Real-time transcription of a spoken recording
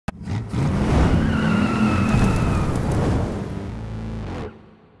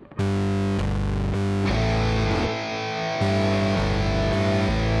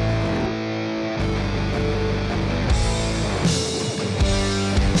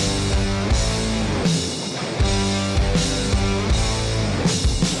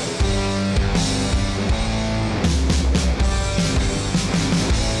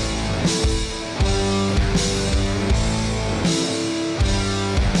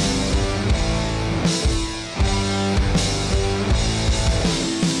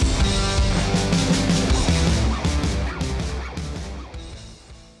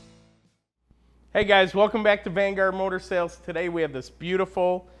Hey guys, welcome back to Vanguard Motor Sales. Today we have this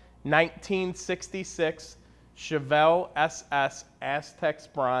beautiful 1966 Chevelle SS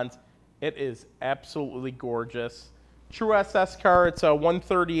Aztec Bronze. It is absolutely gorgeous. True SS car, it's a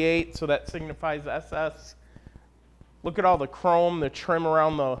 138, so that signifies SS. Look at all the chrome, the trim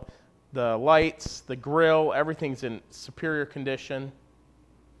around the lights, the grille, everything's in superior condition.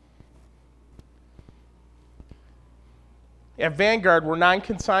 At Vanguard, we're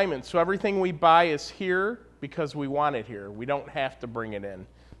non-consignment, so everything we buy is here because we want it here. We don't have to bring it in.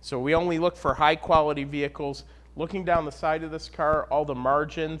 So we only look for high-quality vehicles. Looking down the side of this car, all the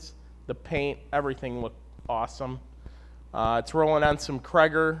margins, the paint, everything looked awesome. It's rolling on some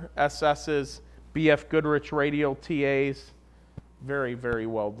Cragar SS's, BFGoodrich Radial TAs. Very, very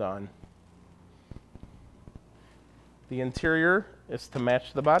well done. The interior is to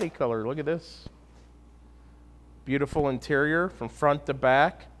match the body color. Look at this. Beautiful interior from front to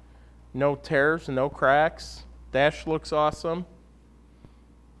back. No tears, no cracks. Dash looks awesome.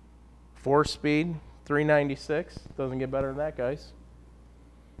 4-speed, 396. Doesn't get better than that, guys.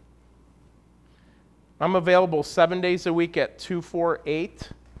 I'm available 7 days a week at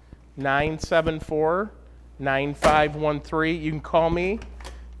 248-974-9513. You can call me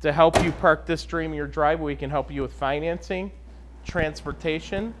to help you park this dream in your driveway. We can help you with financing,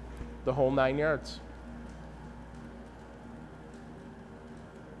 transportation, the whole 9 yards.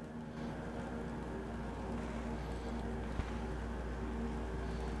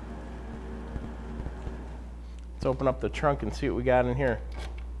 Let's open up the trunk and see what we got in here.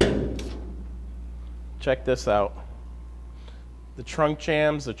 Check this out. The trunk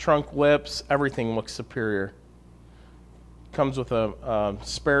jams, the trunk lips, everything looks superior. Comes with a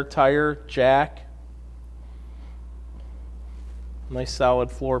spare tire, jack. Nice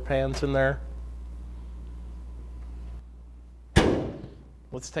solid floor pans in there.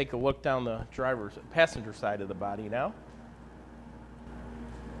 Let's take a look down the passenger side of the body now.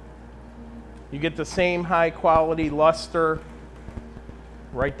 You get the same high quality luster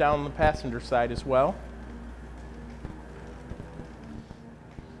right down the passenger side as well.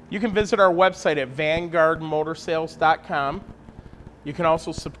 You can visit our website at vanguardmotorsales.com. You can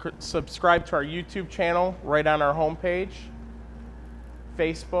also subscribe to our YouTube channel right on our homepage,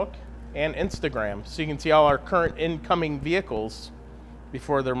 Facebook, and Instagram, so you can see all our current incoming vehicles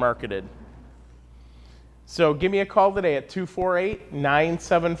before they're marketed. So give me a call today at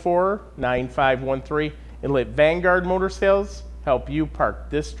 248-974-9513 and let Vanguard Motor Sales help you park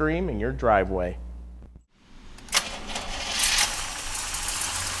this dream in your driveway.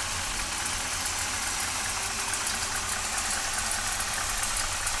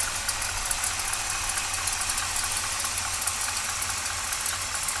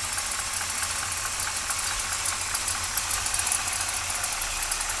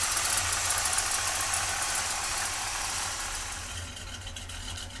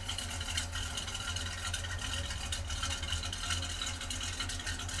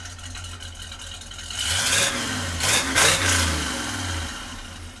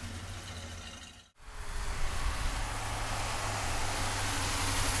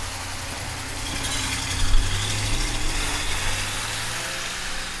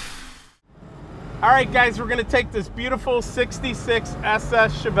 All right, guys, we're gonna take this beautiful 66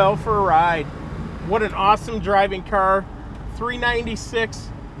 SS Chevelle for a ride. What an awesome driving car. 396,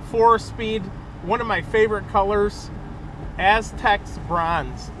 4-speed, one of my favorite colors. Aztec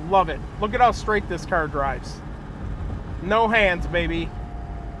Bronze, love it. Look at how straight this car drives. No hands, baby.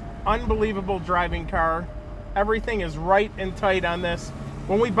 Unbelievable driving car. Everything is right and tight on this.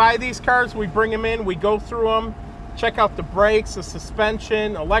 When we buy these cars, we bring them in, we go through them, check out the brakes, the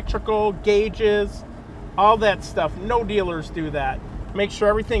suspension, electrical, gauges, all that stuff. No dealers do that. Make sure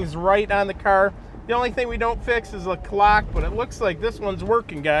everything's right on the car. The only thing we don't fix is the clock, but it looks like this one's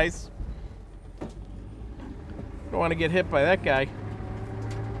working, guys. Don't want to get hit by that guy.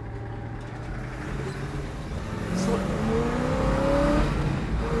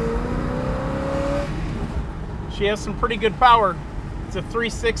 She has some pretty good power. It's a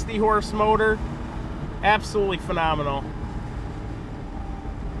 360 horse motor. Absolutely phenomenal.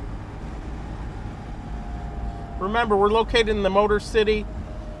 Remember, we're located in the Motor City.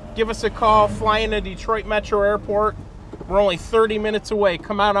 Give us a call, fly into Detroit Metro Airport. We're only 30 minutes away.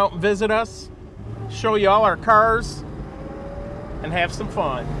 Come on out and visit us, show you all our cars, and have some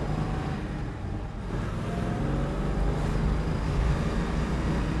fun.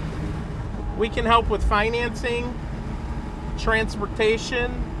 We can help with financing,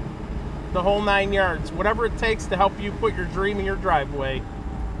 transportation, the whole 9 yards. Whatever it takes to help you put your dream in your driveway.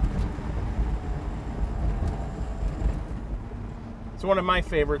 It's one of my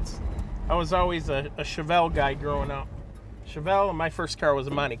favorites. I was always a Chevelle guy growing up. Chevelle, and my first car was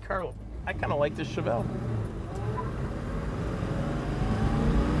a Monte Carlo. I kind of like this Chevelle.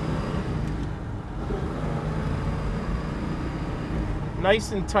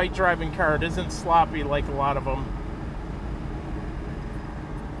 Nice and tight driving car. It isn't sloppy like a lot of them.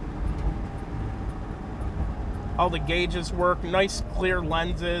 All the gauges work. Nice clear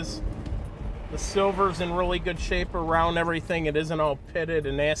lenses. The silver's in really good shape around everything. It isn't all pitted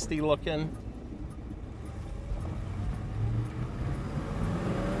and nasty looking.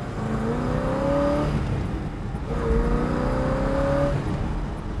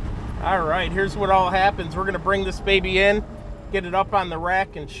 All right, here's what all happens. We're gonna bring this baby in, get it up on the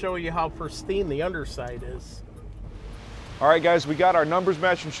rack, and show you how pristine the underside is. All right, guys, we got our Numbers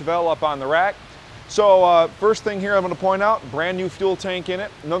Matching Chevelle up on the rack. So first thing here I'm going to point out, brand new fuel tank in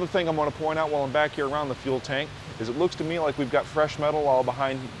it. Another thing I'm going to point out while I'm back here around the fuel tank is it looks to me like we've got fresh metal all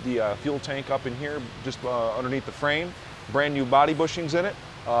behind the fuel tank up in here, just underneath the frame. Brand new body bushings in it.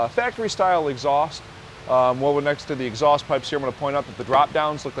 Factory style exhaust. Well, next to the exhaust pipes here, I'm going to point out that the drop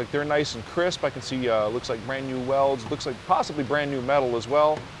downs look like they're nice and crisp. I can see looks like brand new welds, looks like possibly brand new metal as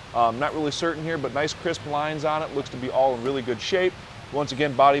well. Not really certain here, but nice crisp lines on it. Looks to be all in really good shape. Once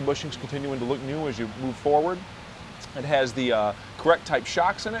again, body bushings continuing to look new as you move forward. It has the correct type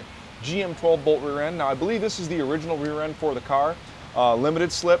shocks in it. GM 12-bolt rear end. Now, I believe this is the original rear end for the car.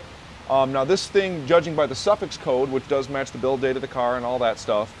 Limited slip. Now, this thing, judging by the suffix code, which does match the build date of the car and all that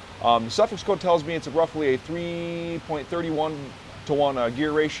stuff, the suffix code tells me it's roughly a 3.31 to 1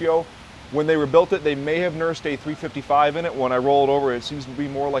 gear ratio. When they rebuilt it, they may have nursed a 355 in it. When I roll it over, it seems to be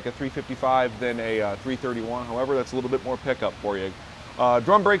more like a 355 than a 331. However, that's a little bit more pickup for you.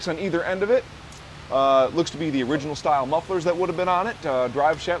 Drum brakes on either end of it. Looks to be the original style mufflers that would have been on it.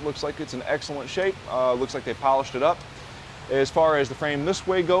 Drive shaft looks like it's in excellent shape. Looks like they polished it up. As far as the frame this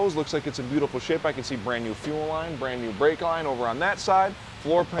way goes, looks like it's in beautiful shape. I can see brand new fuel line, brand new brake line over on that side.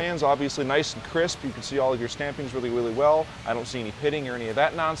 Floor pans obviously nice and crisp. You can see all of your stampings really, really well. I don't see any pitting or any of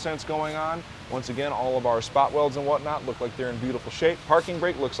that nonsense going on. Once again, all of our spot welds and whatnot look like they're in beautiful shape. Parking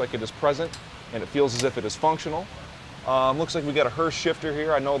brake looks like it is present and it feels as if it is functional. Looks like we got a Hurst shifter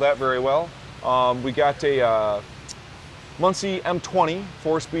here. I know that very well. We got a Muncie M20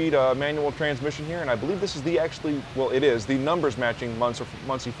 4-speed manual transmission here, and I believe this is the it is the numbers matching Muncie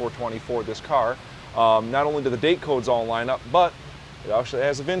 420 for this car. Not only do the date codes all line up, but it actually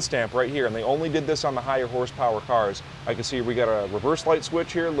has a VIN stamp right here, and they only did this on the higher horsepower cars. I can see we got a reverse light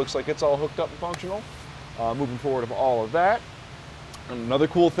switch here. Looks like it's all hooked up and functional. Moving forward of all of that. Another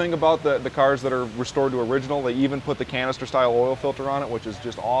cool thing about the cars that are restored to original, they even put the canister style oil filter on it, which is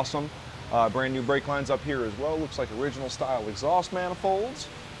just awesome. Brand new brake lines up here as well. Looks like original style exhaust manifolds.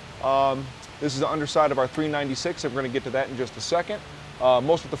 This is the underside of our 396. We're going to get to that in just a second.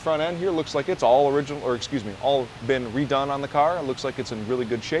 Most of the front end here looks like it's all original, or excuse me, all been redone on the car. It looks like it's in really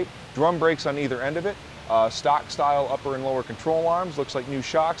good shape. Drum brakes on either end of it. Stock style upper and lower control arms. Looks like new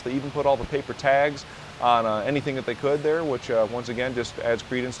shocks. They even put all the paper tags on anything that they could there, which once again just adds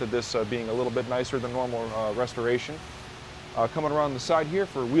credence to this being a little bit nicer than normal restoration. Coming around the side here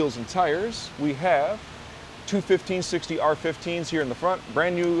for wheels and tires, we have two 1560 R15s here in the front,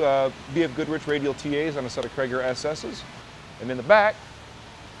 brand new BFGoodrich Radial TAs on a set of Cragar SS's. And in the back,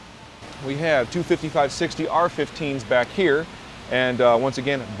 we have two 5560 R15s back here. And once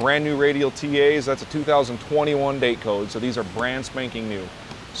again, brand new Radial TAs. That's a 2021 date code, so these are brand spanking new.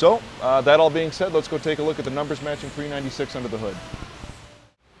 So, that all being said, let's go take a look at the numbers matching 396 under the hood.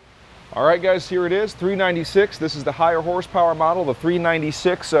 All right, guys, here it is, 396. This is the higher horsepower model, the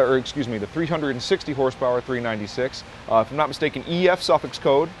 396, or excuse me, the 360 horsepower 396. If I'm not mistaken, EF suffix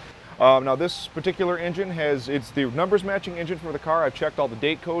code. Now, this particular engine it's the numbers matching engine for the car. I've checked all the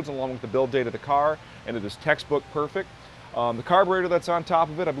date codes along with the build date of the car, and it is textbook perfect. The carburetor that's on top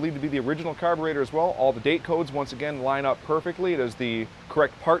of it, I believe to be the original carburetor as well. All the date codes, once again, line up perfectly. It is the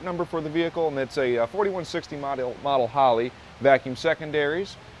correct part number for the vehicle, and it's a 4160 model Holley vacuum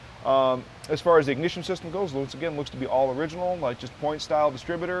secondaries. As far as the ignition system goes, once again, looks to be all original, like just point style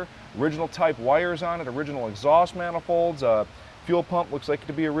distributor, original type wires on it, original exhaust manifolds, fuel pump looks like it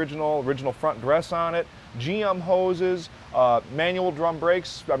to be original front dress on it, GM hoses, manual drum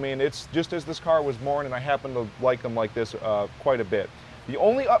brakes. I mean, it's just as this car was born, and I happen to like them like this quite a bit. The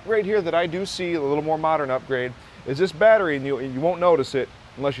only upgrade here that I do see, a little more modern upgrade, is this battery, and you won't notice it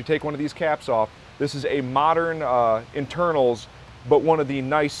unless you take one of these caps off. This is a modern internals, but one of the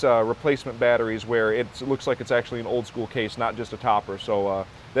nice replacement batteries where it looks like it's actually an old school case, not just a topper. So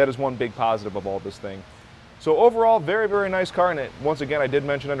that is one big positive of all this thing. So overall, very, very nice car. And once again, I did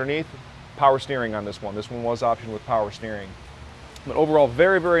mention underneath, power steering on this one. This one was optioned with power steering. But overall,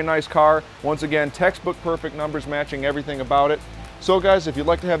 very, very nice car. Once again, textbook perfect numbers matching everything about it. So guys, if you'd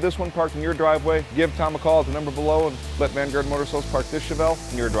like to have this one parked in your driveway, give Tom a call at the number below and let Vanguard Motor Sales park this Chevelle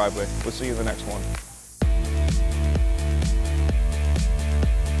in your driveway. We'll see you in the next one.